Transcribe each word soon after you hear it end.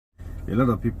A lot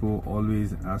of people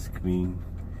always ask me,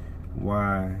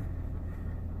 why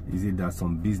is it that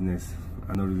some business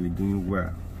are not really doing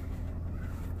well,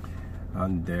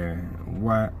 and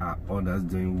why are others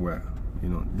doing well?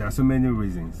 There are so many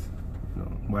reasons,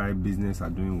 why business are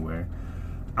doing well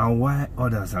and why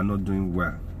others are not doing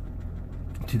well.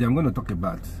 Today I'm going to talk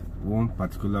about one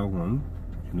particular one,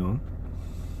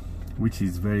 which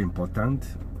is very important,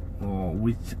 or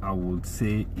which I would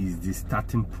say is the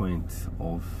starting point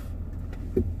of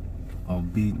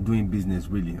doing business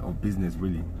really,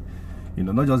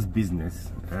 not just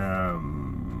business,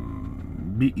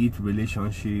 be it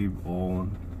relationship or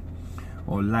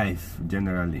life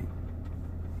generally,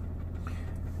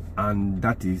 and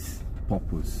that is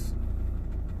purpose.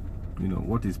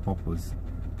 What is purpose?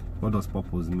 What does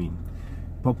purpose mean?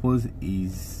 Purpose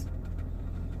is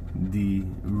the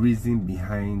reason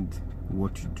behind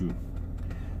what you do.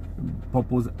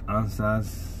 Purpose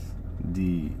answers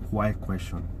the why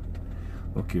question.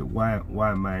 Okay, why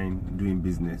am I doing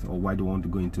business, or why do I want to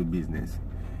go into business?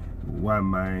 Why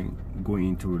am I going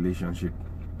into relationship?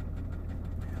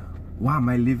 Why am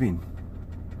I living?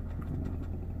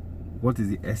 What is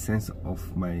the essence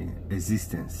of my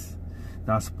existence?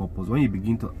 That's purpose. When you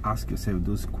begin to ask yourself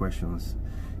those questions,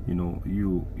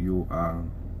 you are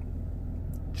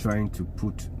trying to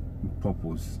put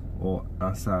purpose or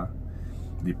answer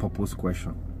the purpose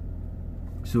question.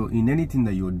 So in anything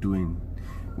that you're doing,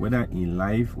 whether in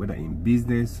life, whether in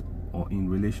business or in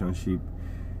relationship,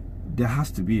 there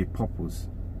has to be a purpose.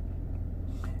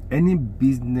 Any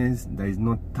business that is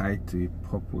not tied to a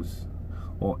purpose,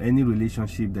 or any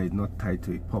relationship that is not tied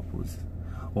to a purpose,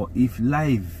 or if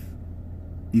life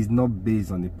is not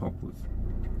based on a purpose,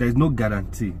 there is no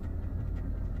guarantee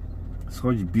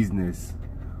such business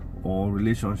or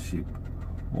relationship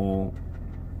or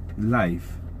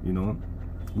life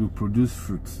will produce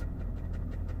fruits.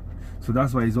 So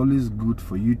that's why it's always good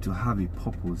for you to have a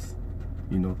purpose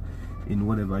in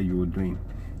whatever you're doing.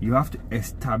 You have to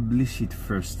establish it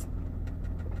first.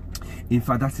 In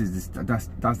fact, that's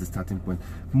the starting point.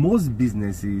 Most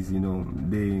businesses, they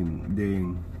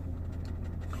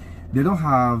don't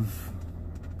have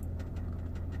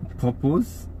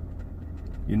purpose,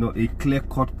 a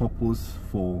clear-cut purpose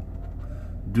for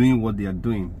doing what they are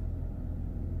doing,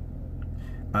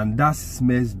 and that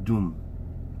smells doom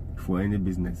for any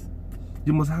business.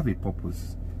 You must have a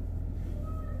purpose.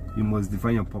 You must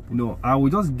define your purpose. I will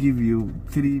just give you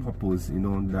 3 purposes,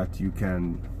 that you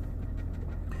can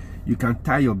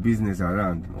tie your business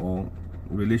around, or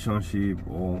relationship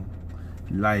or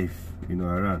life,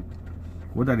 around.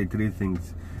 What are the 3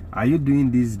 things? Are you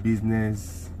doing this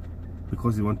business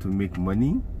because you want to make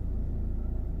money?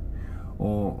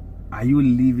 Or are you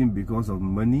living because of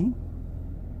money?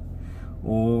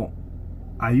 Or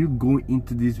are you going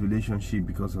into this relationship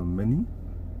because of money?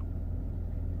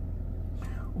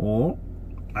 Or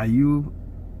are you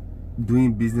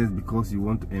doing business because you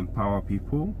want to empower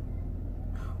people,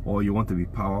 or you want to be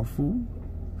powerful?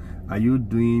 Are you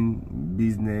doing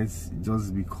business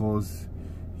just because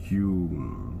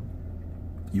you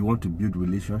want to build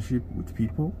relationship with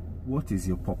people? What is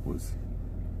your purpose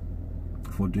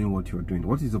for doing what you're doing?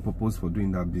 What is your purpose for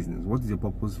doing that business? What is your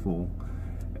purpose for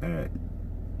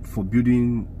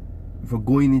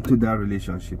going into that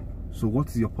relationship? So what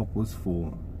is your purpose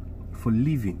for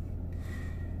living?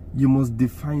 You must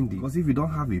define it, because if you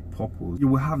don't have a purpose, you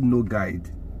will have no guide.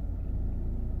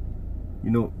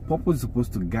 Purpose is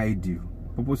supposed to guide you.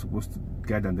 Purpose is supposed to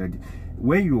guide and guide you.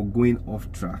 When you're going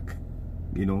off track,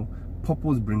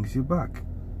 purpose brings you back.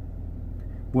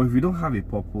 But if you don't have a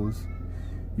purpose,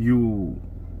 you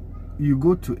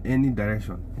go to any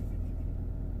direction.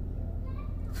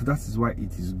 So that is why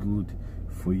it is good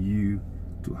for you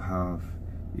to have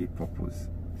a purpose.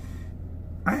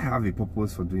 I have a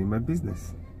purpose for doing my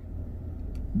business.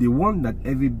 The one that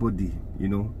everybody,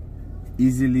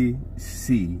 easily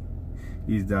see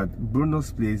is that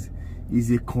Bruno's Place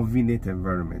is a convenient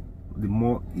environment. The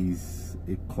mall is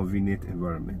a convenient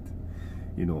environment.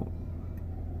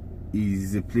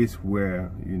 Is a place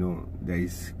where there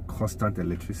is constant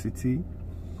electricity,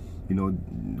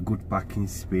 good parking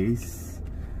space,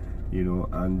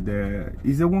 and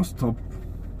it's a one-stop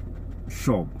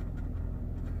shop.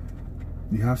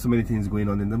 You have so many things going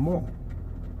on in the mall.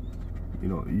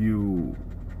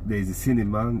 There is a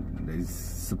cinema, there is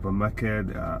supermarket,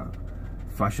 there are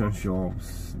fashion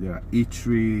shops, there are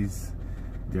eateries,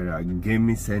 there are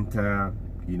gaming center,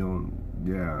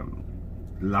 there are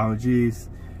lounges.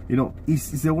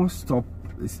 It's a one-stop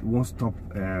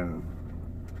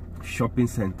shopping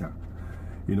center.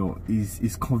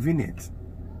 It's convenient,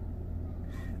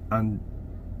 and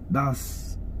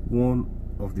that's one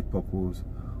of the purpose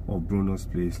of Bruno's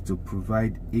Place to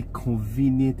provide a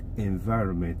convenient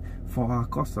environment for our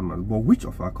customers. But which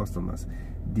of our customers?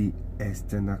 The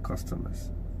external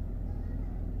customers.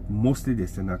 Mostly the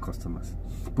external customers.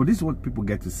 But this is what people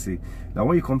get to see. Now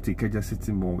when you come to Ikeja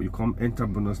City Mall, you enter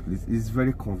Bruno's Place, it's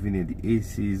very convenient. The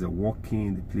ACs are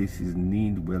working, the place is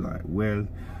neat, well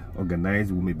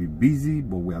organized. We may be busy,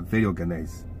 but we are very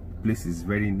organized. The place is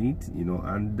very neat, you know,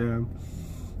 and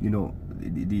you know,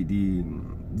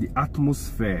 the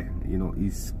atmosphere, you know,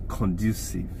 is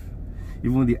conducive.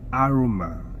 Even the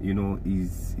aroma, you know,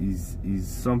 is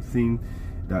something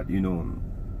that, you know,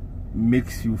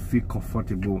 makes you feel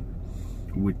comfortable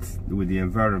with the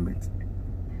environment.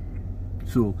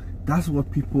 So that's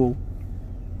what people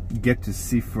get to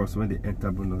see first when they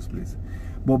enter Bruno's Place.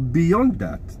 But beyond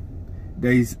that,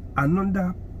 there is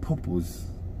another purpose,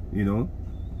 you know,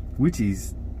 which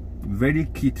is very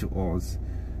key to us,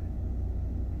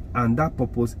 and that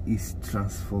purpose is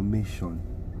transformation.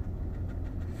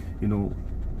 You know,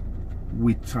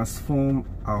 we transform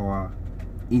our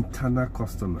internal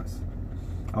customers.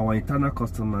 Our internal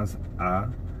customers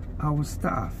are our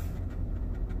staff.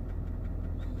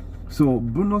 So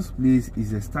Bruno's Place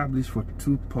is established for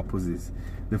two purposes.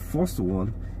 The first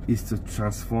one is to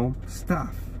transform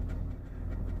staff,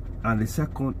 and the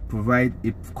second, provide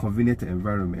a convenient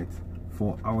environment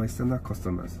for our external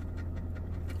customers.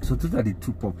 So those are the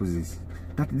two purposes.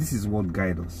 This is what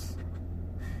guides us.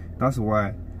 That's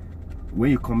why when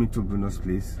you come into Bruno's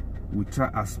Place, we try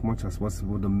as much as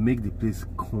possible to make the place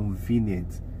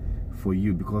convenient for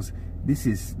you, because this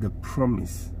is the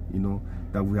promise, you know,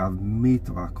 that we have made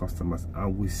to our customers,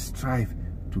 and we strive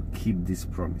to keep this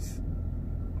promise.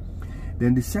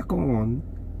 Then the second one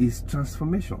is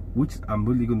transformation, which I'm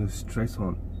really going to stress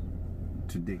on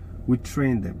today. We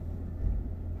train them,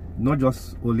 not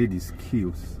just only the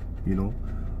skills, you know,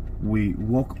 we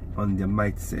work on their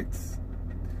mindsets,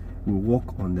 we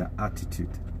work on their attitude,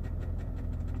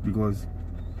 because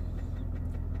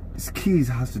skills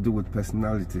has to do with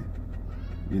personality,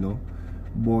 you know,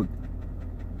 but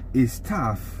a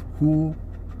staff who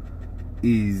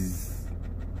is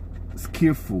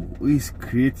skillful, who is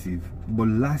creative, but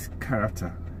lacks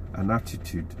character and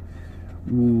attitude,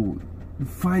 will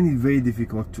find it very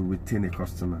difficult to retain a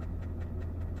customer.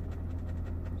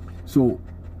 So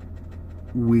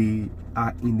we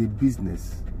are in the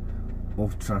business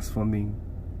of transforming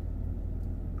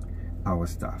our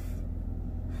staff.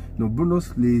 Now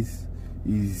Bruno's Place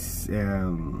is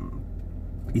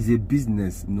a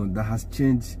business, you know, that has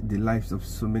changed the lives of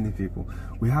so many people.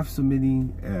 We have so many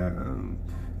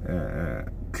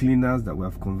cleaners that we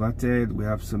have converted. We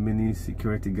have so many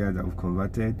security guards that we've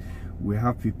converted. We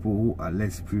have people who are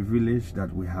less privileged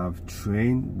that we have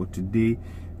trained, but today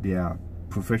they are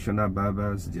professional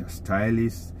barbers, they are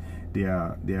stylists, they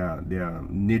are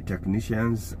nail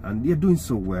technicians, and they are doing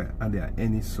so well, and they are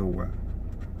earning so well.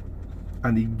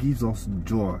 And it gives us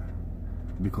joy,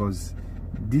 because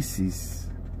this is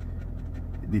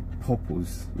the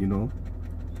purpose, you know,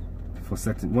 for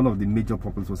certain, one of the major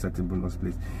purposes for certain Bruno's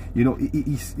Place. You know, it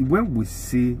is when we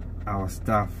see our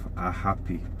staff are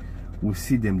happy, we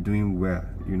see them doing well,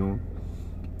 you know,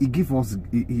 it gives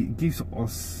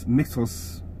us, makes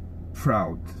us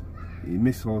proud. It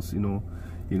makes us, you know,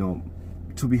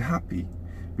 to be happy,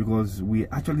 because we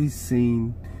actually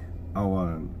seeing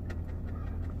our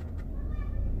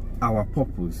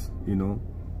purpose, you know,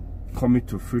 coming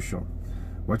to fruition.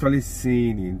 We're actually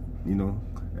seeing it, you know,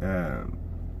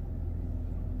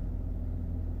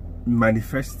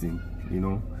 manifesting, you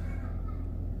know,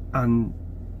 and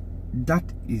that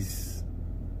is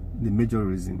the major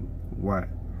reason why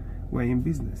we're in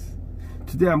business.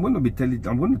 Today I'm going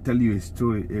to tell you a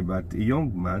story about a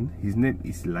young man. His name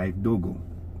is Life Dogo.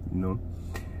 You know,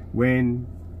 when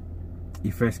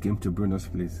he first came to Bruno's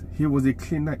Place, he was a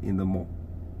cleaner in the mall.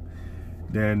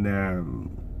 Then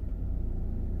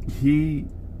he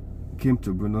came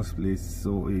to Bruno's Place,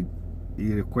 so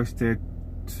he requested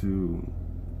to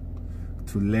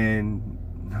learn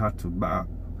how to barb.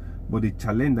 But the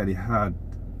challenge that he had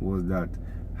was that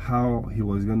how he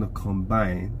was going to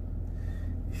combine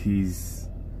his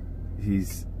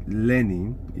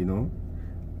learning, you know,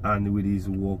 and with his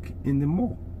work in the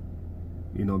mall,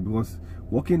 you know, because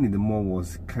working in the mall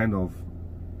was kind of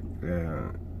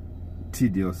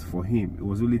tedious for him. It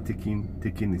was really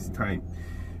taking his time,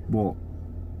 but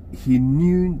he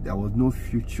knew there was no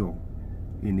future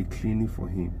in the cleaning for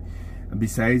him. And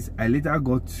besides, I later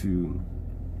got to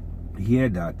hear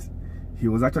that he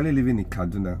was actually living in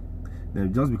Kaduna.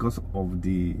 Then just because of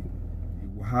the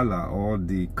wahala or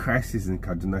the crisis in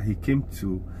Kaduna, he came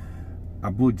to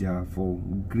Abuja for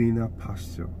greener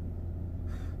pasture.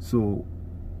 So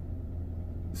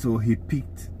he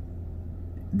picked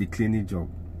the cleaning job.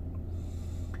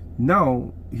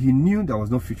 Now he knew there was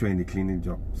no future in the cleaning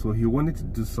job, so he wanted to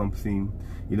do something,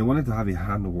 you know, wanted to have a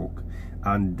handwork.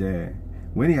 And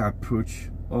when he approached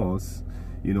us,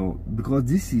 you know, because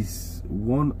this is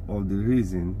one of the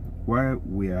reasons why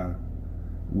we are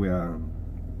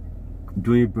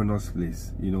doing Bruno's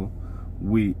Place, you know,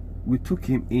 we took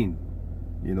him in,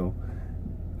 you know,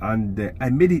 and I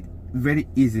made it very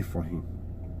easy for him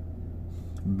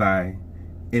by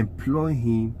employing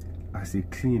him as a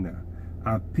cleaner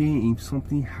and paying him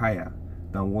something higher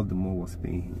than what the mall was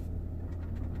paying him.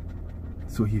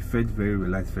 So he felt very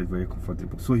relaxed, felt very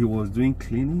comfortable. So he was doing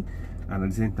cleaning, and at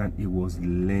the same time he was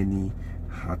learning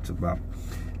how to barb.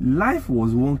 Life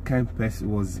was one kind of person,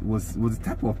 was the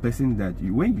type of person that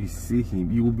when you see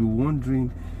him, you will be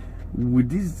wondering, would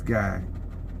this guy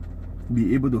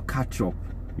be able to catch up,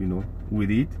 you know,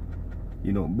 with it,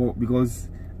 you know? But because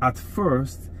at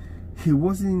first he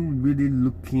wasn't really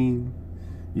looking,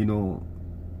 you know,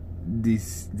 the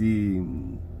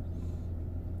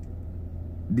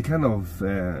kind of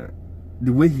the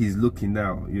way he's looking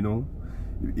now, you know.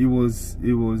 It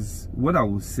was what I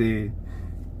would say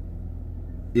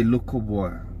a local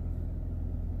boy,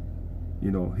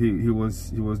 you know. He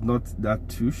was not that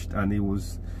tushed, and he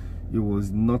was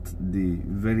not the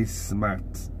very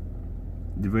smart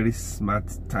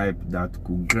type that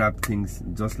could grab things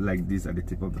just like this at the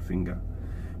tip of the finger.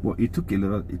 But it took a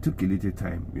little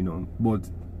time, you know. But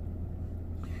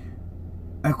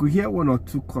I could hear one or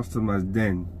two customers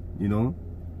then, you know,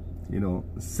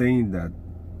 saying that,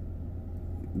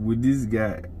 would this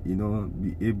guy, you know,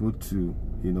 be able to,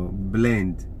 you know,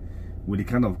 blend with the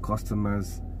kind of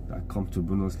customers that come to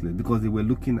Bruno's Place? Because they were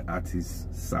looking at his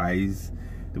size,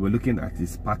 they were looking at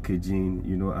his packaging,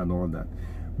 you know, and all that.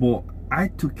 But I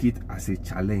took it as a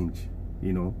challenge,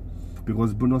 you know,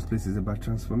 because Bruno's Place is about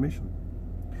transformation.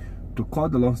 To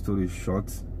cut the long story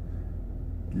short,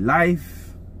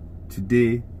 life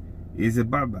today is a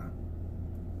barber.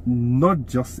 Not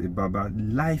just a barber,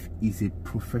 life is a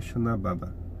professional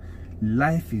barber.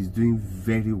 Life is doing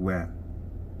very well,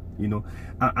 you know,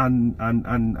 and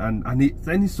it's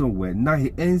earning so well. Now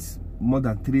he earns more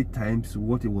than 3 times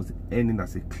what he was earning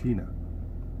as a cleaner,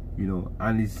 you know,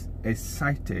 and he's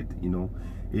excited, you know,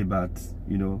 about,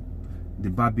 you know, the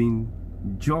barbing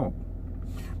job.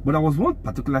 But there was one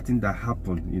particular thing that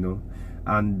happened, you know,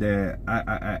 and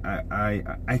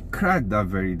I cried that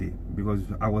very day, because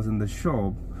I was in the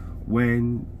shop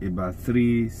when about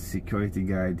 3 security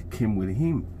guys came with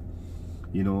him,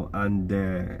 you know, and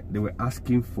they were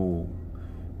asking for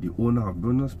the owner of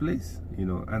Bruno's Place, you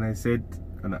know. And I said,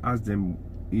 and I asked them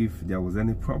if there was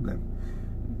any problem,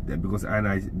 because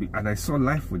I saw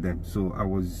life with them, so I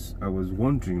was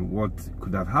wondering what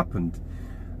could have happened.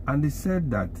 And they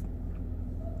said that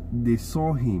they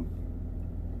saw him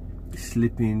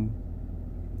sleeping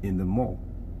in the mall,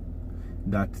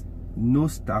 that no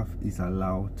staff is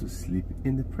allowed to sleep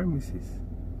in the premises.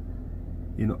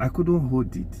 You know, I couldn't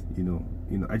hold it, you know,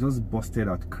 I just busted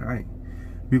out crying,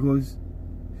 because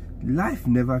life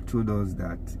never told us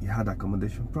that he had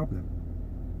accommodation problem.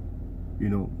 You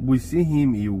know, we see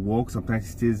him, he walks, sometimes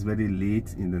he stays very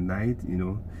late in the night, you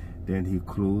know, then he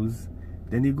closes,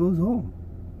 then he goes home.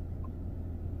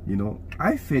 You know,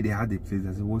 I felt he had a place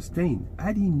that he was staying.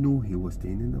 I didn't know he was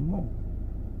staying in the mall.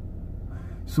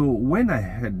 So when I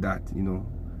heard that, you know,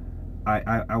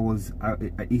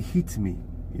 it hit me,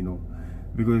 you know,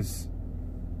 because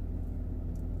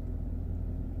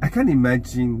I can't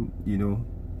imagine, you know,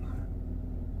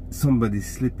 somebody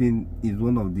sleeping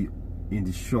in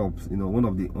the shops, you know, one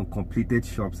of the uncompleted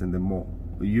shops in the mall.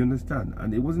 You understand?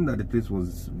 And it wasn't that the place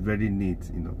was very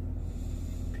neat, you know.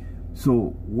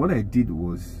 So what I did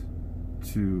was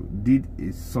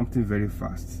something very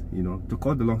fast, you know. To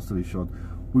cut the long story short,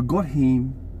 we got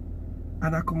him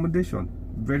an accommodation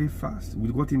very fast.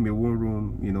 We got him a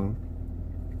 1-room, you know,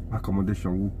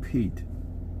 accommodation. We paid,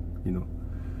 you know.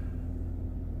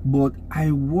 But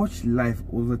I watched life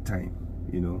over time,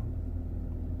 you know.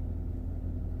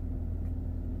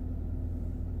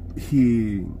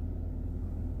 He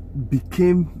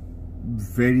became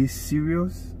very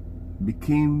serious,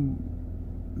 became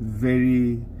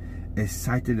very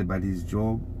excited about his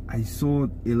job. I saw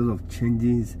a lot of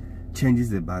changes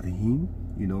about him,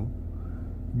 you know,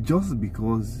 just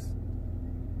because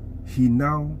he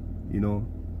now, you know,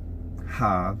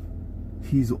 have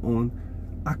his own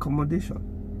accommodation.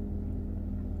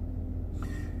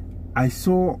 I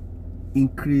saw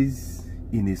increase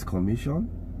in his commission.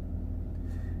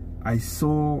 I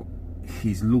saw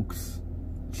his looks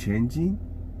changing.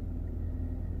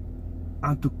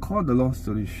 And to cut the long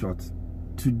story short,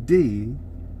 today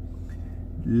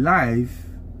life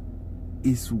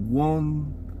is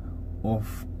one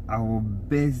of our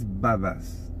best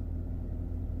barbers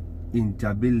in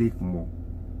Jabi Lake Mall,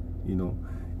 you know,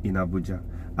 in Abuja.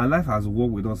 And life has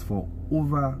worked with us for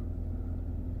over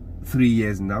 3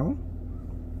 years now,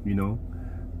 you know,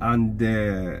 and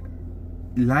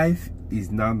life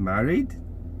is now married.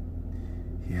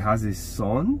 He has a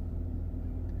son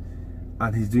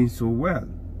and he's doing so well.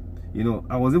 You know,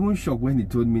 I was even shocked when he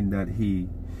told me that he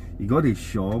got a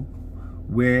shop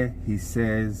where he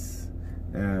says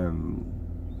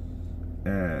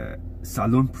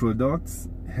salon products,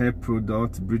 hair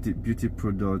products, beauty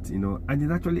products, you know, and he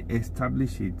actually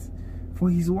established it for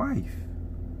his wife.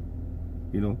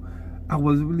 You know, I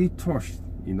was really touched,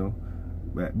 you know,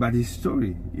 by his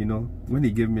story, you know, when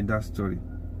he gave me that story.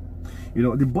 You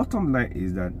know, the bottom line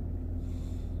is that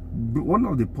one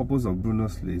of the purposes of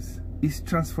Bruno's Place is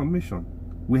transformation.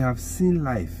 We have seen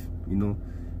life, you know,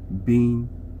 being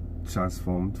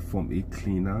transformed from a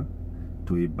cleaner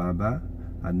to a barber,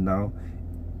 and now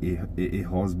a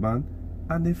husband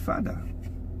and a father.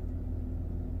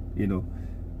 You know,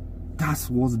 that's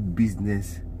what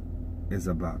business is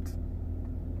about.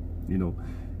 You know,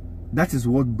 that is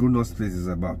what Bruno's Place is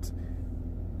about.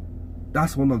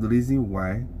 That's one of the reasons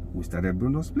why we started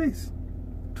Bruno's Place,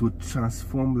 to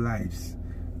transform lives,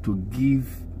 to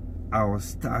give our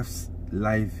staff's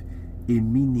life a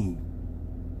meaning.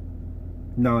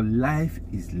 Now life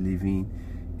is living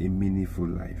a meaningful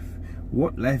life.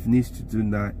 What life needs to do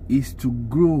now is to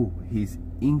grow his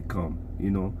income,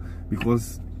 you know,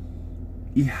 because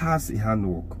he has a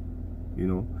handwork, you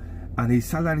know, and his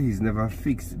salary is never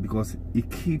fixed because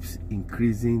it keeps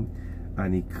increasing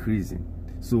and increasing.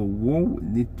 So what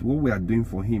we are doing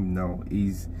for him now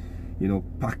is, you know,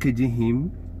 packaging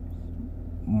him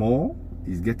more.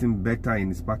 He's getting better in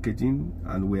his packaging,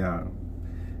 and we are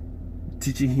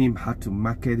teaching him how to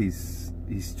market his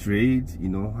trade, you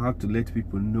know, how to let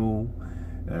people know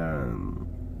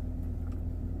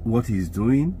what he's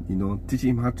doing, you know,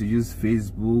 teaching him how to use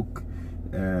Facebook,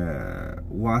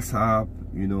 WhatsApp,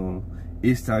 you know,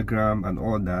 Instagram and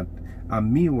all that.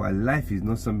 And meanwhile, life is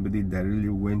not somebody that really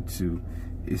went to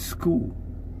a school,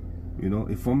 you know,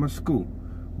 a formal school,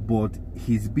 but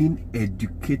he's been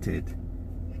educated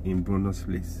in Bruno's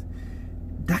Place.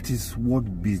 That is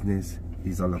what business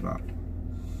is all about.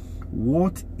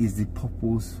 What is the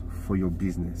purpose for your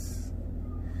business?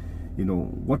 You know,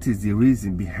 what is the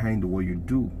reason behind what you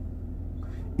do?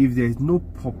 If there is no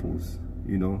purpose,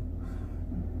 you know,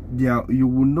 you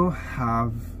will not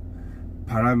have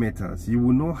parameters. You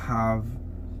will not have,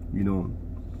 you know,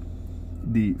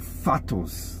 the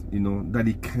factors, you know, that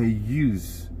it can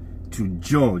use to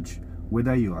judge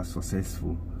whether you are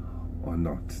successful or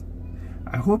not.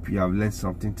 I hope you have learned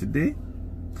something today.